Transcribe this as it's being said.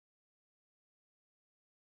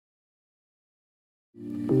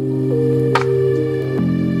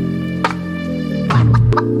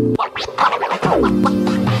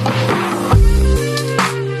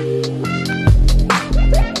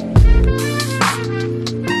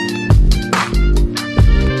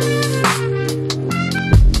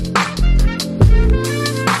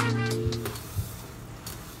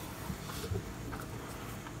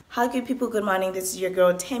Hi good people, good morning. This is your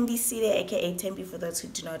girl Thembi Seakame, aka Thembi for those who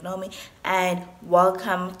do not know me, and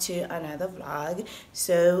welcome to another vlog.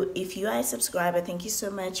 So if you are a subscriber, thank you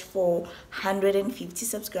so much for 150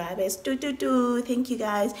 subscribers. Thank you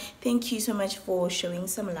guys. Thank you so much for showing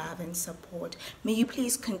some love and support. May you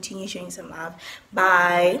please continue showing some love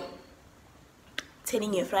by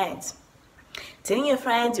telling your friends,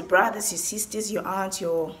 your brothers, your sisters, your aunts,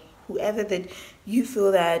 your whoever that you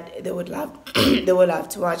feel that they would love they would love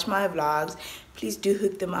to watch my vlogs. Please do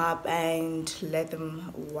hook them up and let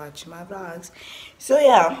them watch my vlogs. So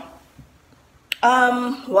yeah,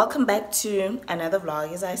 welcome back to another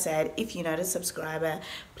vlog. As I said, if you're not a subscriber,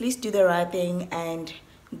 please do the right thing and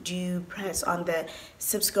do press on the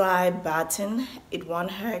subscribe button. It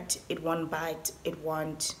won't hurt, it won't bite, it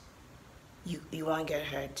won't you won't get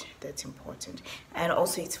hurt. That's important, and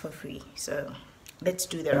also it's for free, so let's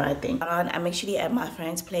do the right thing. I'm actually at my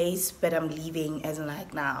friend's place, but I'm leaving as in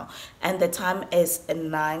like now, and the time is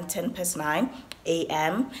 10:09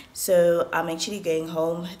 a.m. so I'm actually going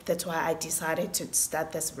home. That's why I decided to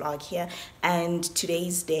start this vlog here. And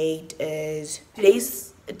today's date is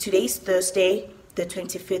today's Thursday, the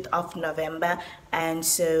 25th of November, and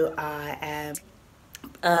so I am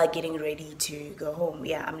getting ready to go home.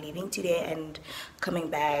 Yeah, I'm leaving today and coming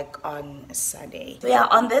back on Sunday. So yeah,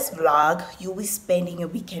 on this vlog you'll be spending a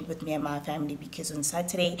weekend with me and my family, because on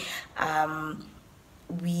Saturday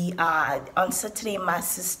my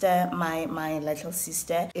sister, my little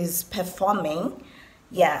sister, is performing.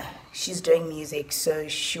 Yeah, she's doing music, so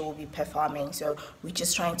she will be performing. So we're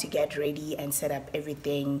just trying to get ready and set up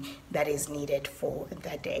everything that is needed for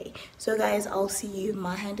that day. So guys, I'll see you.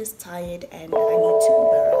 My hand is tired and I need to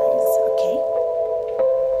Uberize, okay?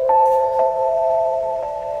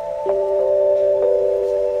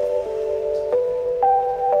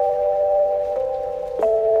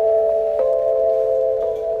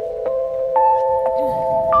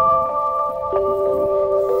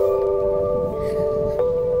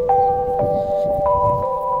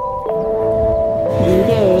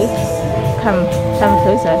 Come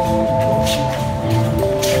closer.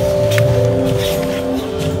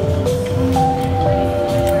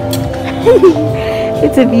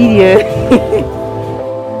 It's a video.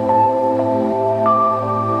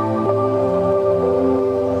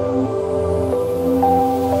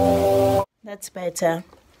 That's better.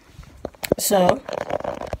 So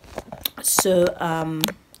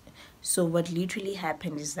what literally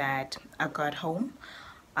happened is that I got home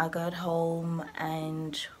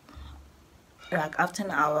and like after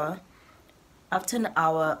an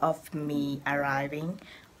hour of me arriving,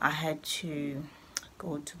 I had to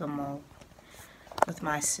go to the mall with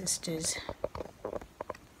my sisters.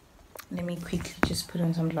 Let me quickly just put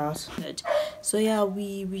on some glass. So yeah,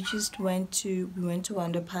 we went to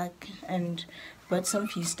Wonder Park and bought some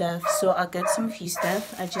few stuff. So I got some few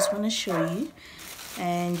stuff I just want to show you.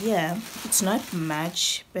 And yeah, it's not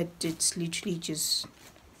much, but it's literally just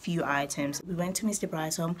few items. We went to Mr.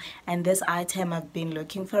 Price home, and this item, I've been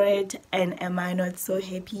looking for it, and am I not so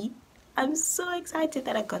happy? I'm so excited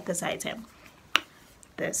that I got this item.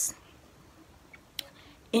 This,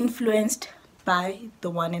 influenced by the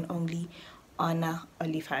one and only Anna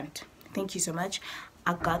Oliphant. Thank you so much.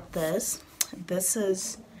 I got this. This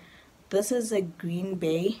is a Green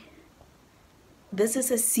Bay. This is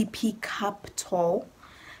a CP cup tall.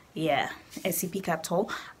 Yeah, a CP cup tall.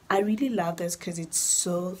 I really love this because it's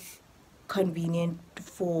so convenient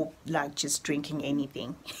for like just drinking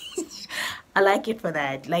anything. I like it for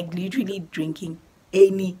that, like literally drinking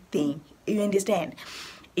anything. You understand?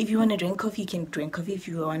 If you want to drink coffee, you can drink coffee. If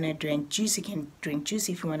you want to drink juice, you can drink juice.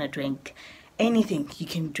 If you want to drink anything, you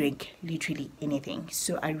can drink literally anything.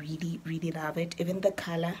 So I really love it. Even the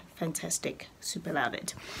color, fantastic. Super love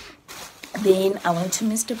it. Then I went to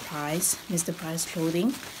Mr. Price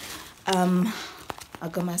clothing. I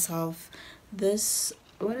got myself this.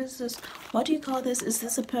 What is this? What do you call this? Is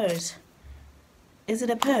this a purse? Is it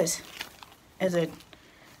a purse? Is it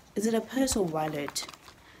a purse or wallet?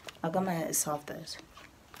 I got myself this.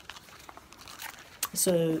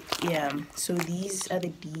 So yeah, so these are the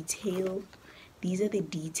details.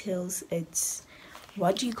 It's,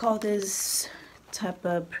 what do you call this type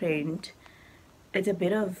of print? It's a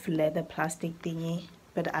bit of leather plastic thingy,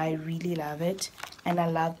 but I really love it. And I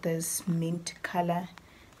love this mint color.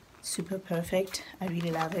 super perfect. I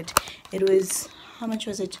really love it. It was, how much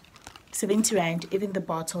was it? 70 rand. Even the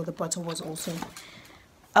bottle was also,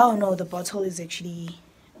 oh no, the bottle is actually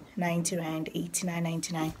 90 rand,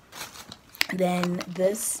 89.99. Then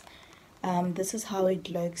this is how it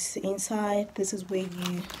looks inside. This is where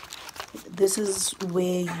you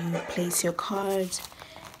place your cards.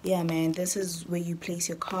 Yeah man, this is where you place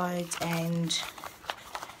your cards, and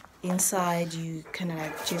inside you kind of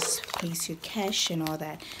like just place your cash and all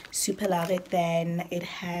that. Super love it. Then it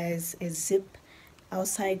has a zip,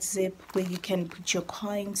 outside zip, where you can put your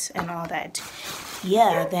coins and all that.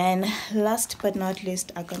 Yeah, then last but not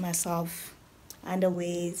least, I got myself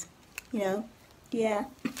underwears, you know. Yeah.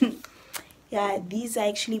 Yeah, these are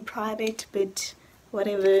actually private, but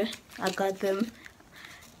whatever, I got them.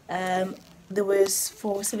 There was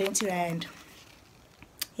for 70 rand.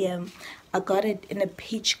 Yeah, I got it in a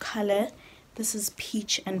peach color. This is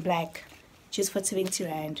peach and black, just for 70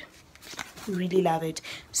 rand. Really love it.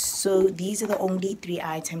 So these are the only 3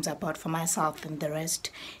 items I bought for myself, and the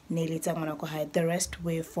rest the rest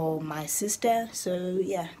were for my sister. So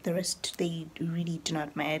yeah, the rest, they really do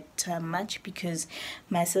not matter much because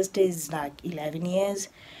my sister is like 11 years.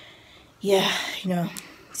 Yeah, you know.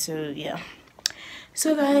 So yeah.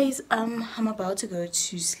 So guys, I'm about to go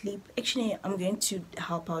to sleep. Actually, I'm going to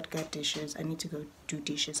help out get dishes. I need to go do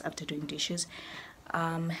dishes. After doing dishes,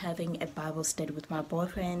 having a Bible study with my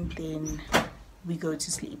boyfriend, then we go to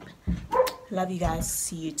sleep. Love you guys.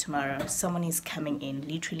 See you tomorrow. Someone is coming in,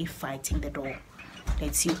 literally fighting the door.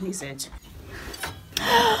 Let's see who is it.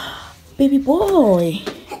 Baby boy,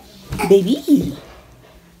 baby.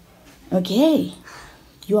 Okay,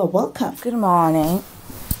 you are welcome. Good morning.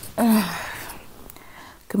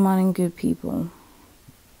 Good morning, good people.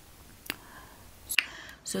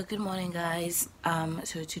 So good morning guys.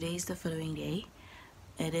 So today is the following day.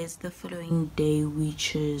 It is the following day,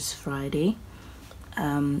 which is Friday,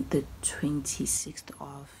 the 26th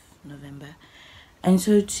of November. And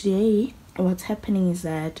so today what's happening is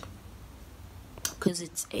that, because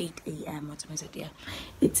it's 8 a.m. what time is it? Yeah,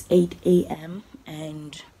 it's 8 a.m.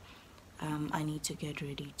 and I need to get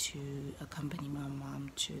ready to accompany my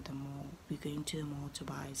mom to the mall. We're going to the mall to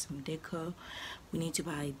buy some deco. We need to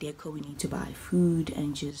buy deco, we need to buy food,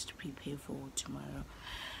 and just prepare for tomorrow.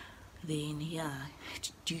 Then yeah,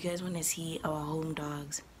 do you guys want to see our home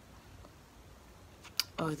dogs?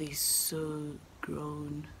 Oh, they're so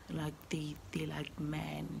grown, like they like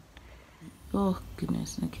man. Oh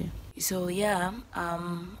goodness. Okay, so yeah,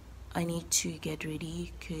 I need to get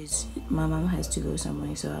ready because my mom has to go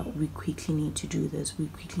somewhere, so we quickly need to do this. We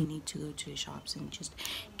quickly need to go to the shops and just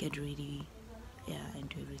get ready, yeah, and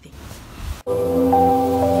do everything.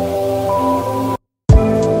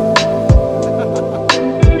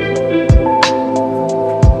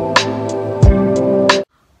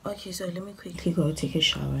 Okay, so let me quickly go take a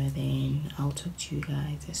shower, then I'll talk to you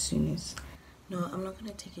guys as soon as... No, I'm not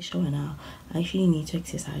gonna take a shower now. I actually need to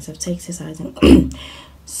exercise. I have to exercise and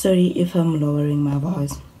sorry if I'm lowering my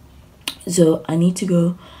voice. So I need to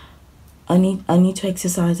go. I need to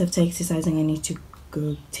exercise. After exercising, I need to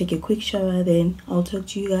go take a quick shower. Then I'll talk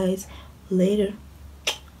to you guys later.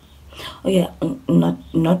 Oh yeah,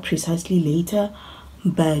 not precisely later,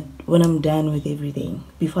 but when I'm done with everything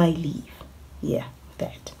before I leave. Yeah,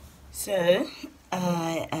 that. So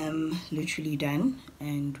I am literally done,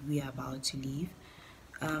 and we are about to leave.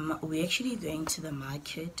 We're actually going to the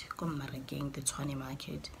market, the Tshwane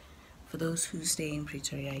market. For those who stay in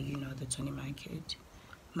Pretoria, you know the Tshwane market.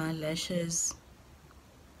 My lashes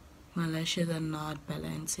are not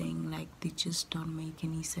balancing, like they just don't make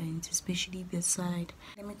any sense, especially this side.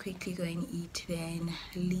 Let me quickly go and eat, then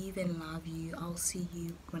leave and love you. I'll see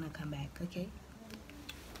you when I come back, okay?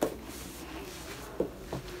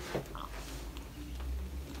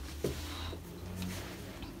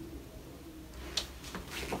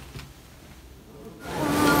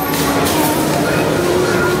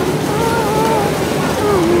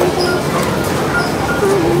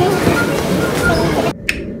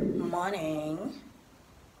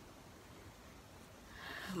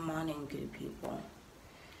 Morning, good people.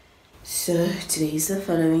 So today is the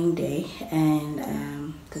following day,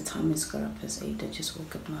 and the time is got up as 8. I just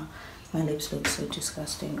woke up now. My lips look so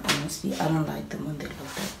disgusting. Honestly, I don't like them when they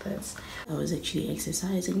look like this. I was actually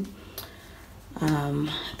exercising.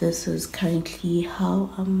 This is currently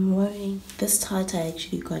how I'm wearing. This tight, I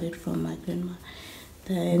actually got it from my grandma.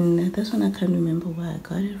 Then this one, I can't remember where I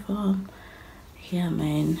got it from. Yeah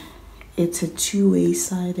man, it's a two-way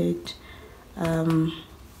sided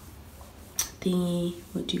thingy,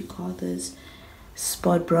 what do you call this,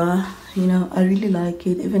 sport bra. You know, I really like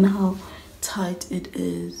it, even how tight it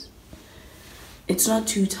is. It's not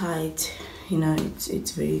too tight, you know,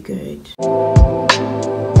 it's very good.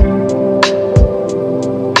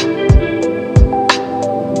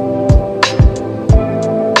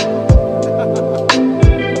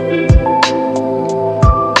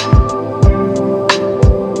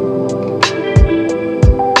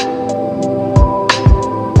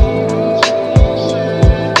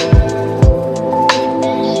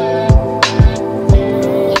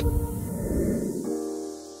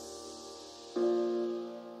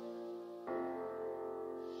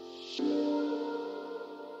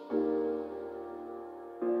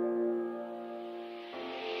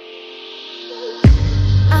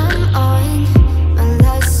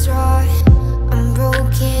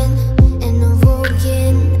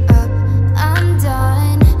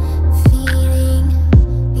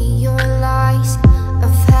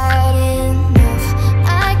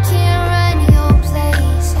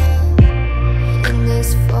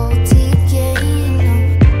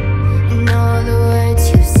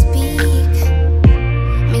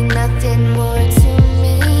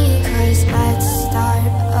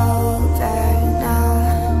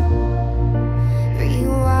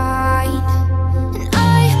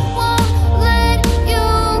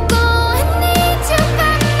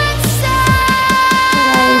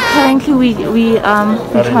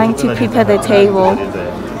 We're trying to prepare the table.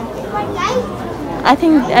 I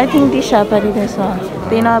think the shapari this one.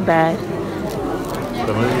 They're not bad.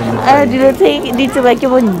 Do you think need to make it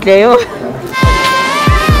one day?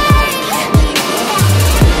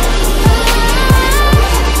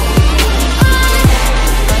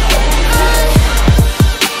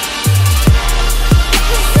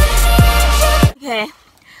 Okay,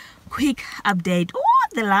 quick update. Oh,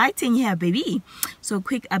 the lighting here, baby. So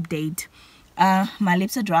quick update. My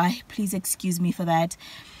lips are dry, please excuse me for that.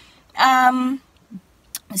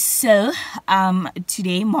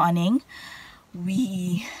 Today morning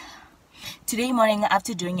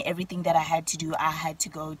after doing everything that I had to do, I had to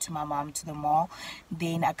go to my mom to the mall,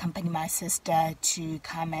 then accompany my sister to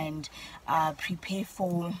come and prepare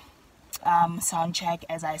for sound check,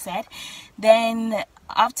 as I said. Then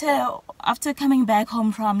after coming back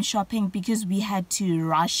home from shopping, because we had to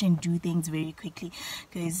rush and do things very quickly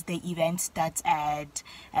because the event starts at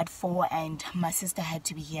 4 and my sister had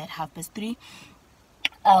to be here at 3:30.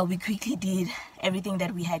 We quickly did everything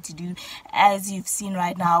that we had to do. As you've seen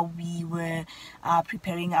right now, we were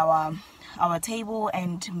preparing our table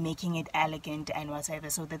and making it elegant and whatever.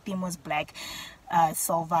 So the theme was black,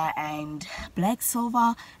 silver, and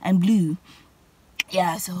blue.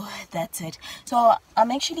 Yeah, so that's it. So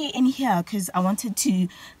I'm actually in here because I wanted to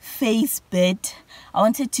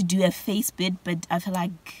do a face bit, but I feel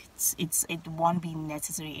like it won't be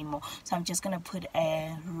necessary anymore. So I'm just gonna put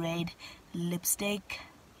a red lipstick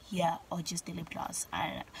here, or just a lip gloss, I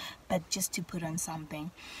don't know, but just to put on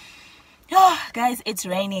something. Oh guys, it's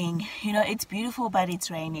raining, you know, it's beautiful, but it's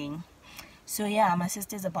raining. So yeah, my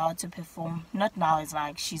sister's about to perform. Not now, it's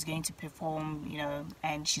like she's going to perform, you know,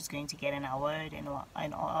 and she's going to get an award and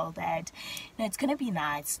all that. You know, it's gonna be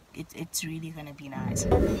nice. It's really gonna be nice.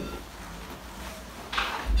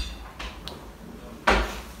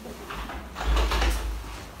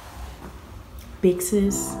 Big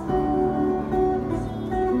sis.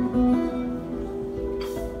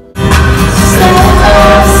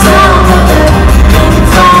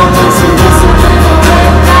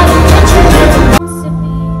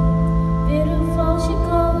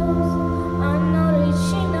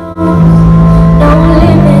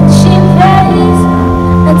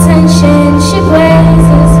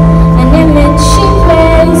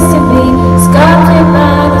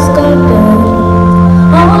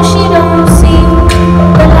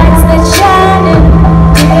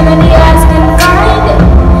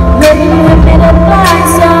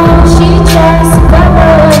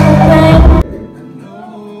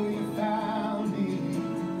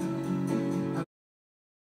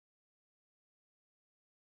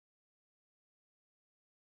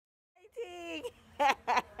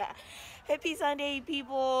 Happy Sunday,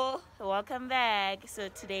 people, welcome back. So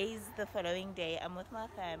today's the following day. I'm with my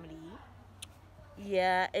family.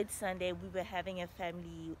 Yeah, it's Sunday. We were having a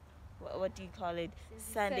family, what do you call it,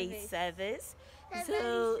 Sunday service.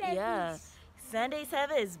 So yeah, Sunday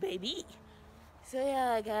service, baby. So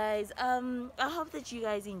yeah guys, I hope that you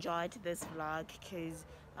guys enjoyed this vlog, because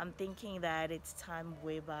I'm thinking that it's time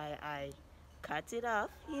whereby I cut it off,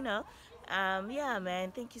 you know. Yeah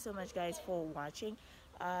man, thank you so much guys for watching.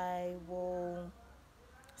 I will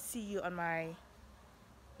see you on my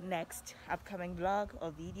next upcoming vlog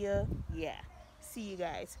or video. Yeah, see you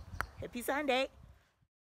guys. Happy Sunday.